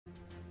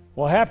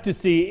We'll have to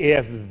see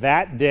if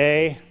that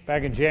day,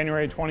 back in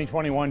January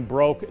 2021,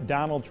 broke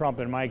Donald Trump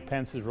and Mike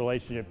Pence's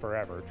relationship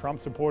forever.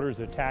 Trump supporters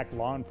attacked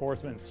law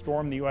enforcement and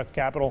stormed the U.S.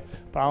 Capitol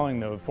following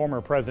the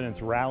former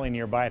president's rally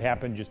nearby. It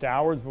happened just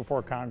hours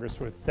before Congress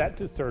was set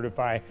to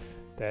certify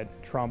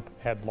that Trump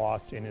had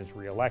lost in his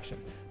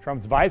re-election.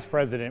 Trump's vice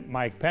president,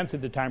 Mike Pence,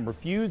 at the time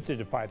refused to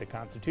defy the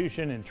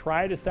Constitution and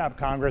try to stop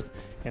Congress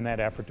in that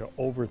effort to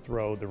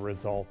overthrow the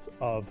results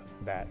of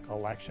that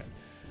election.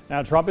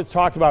 Now, Trump has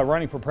talked about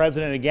running for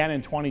president again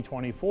in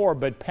 2024,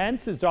 but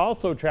Pence is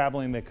also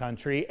traveling the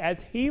country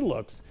as he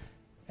looks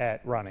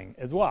at running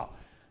as well.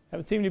 That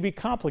would seem to be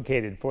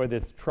complicated for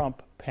this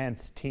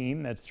Trump-Pence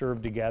team that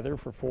served together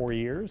for 4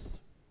 years.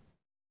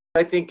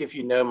 I think if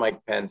you know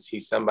Mike Pence,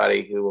 he's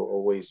somebody who will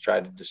always try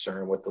to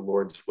discern what the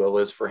Lord's will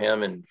is for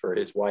him and for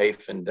his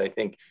wife. And I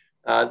think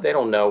they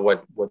don't know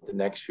what the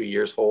next few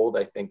years hold.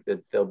 I think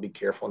that they'll be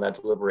careful in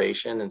that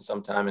deliberation. And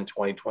sometime in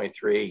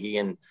 2023, he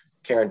and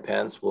Karen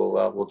Pence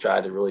will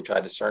try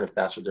to discern if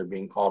that's what they're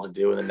being called to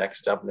do in the next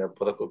step in their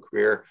political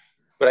career.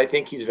 But I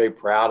think he's very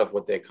proud of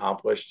what they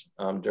accomplished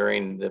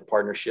during the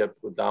partnership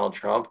with Donald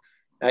Trump.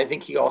 And I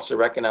think he also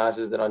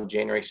recognizes that on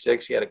January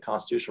 6th, he had a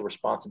constitutional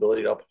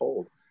responsibility to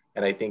uphold.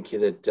 And I think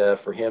that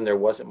for him, there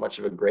wasn't much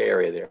of a gray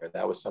area there.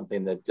 That was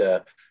something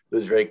that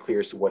was very clear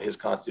as to what his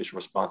constitutional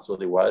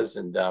responsibility was.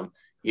 And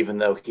even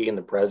though he and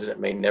the president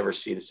may never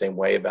see the same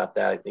way about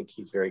that, I think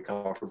he's very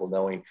comfortable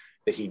knowing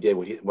that he did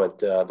what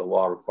the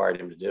law required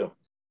him to do.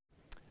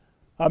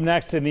 Up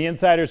next in the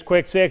Insider's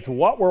Quick Six,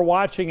 what we're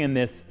watching in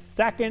this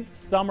second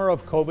summer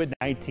of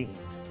COVID-19.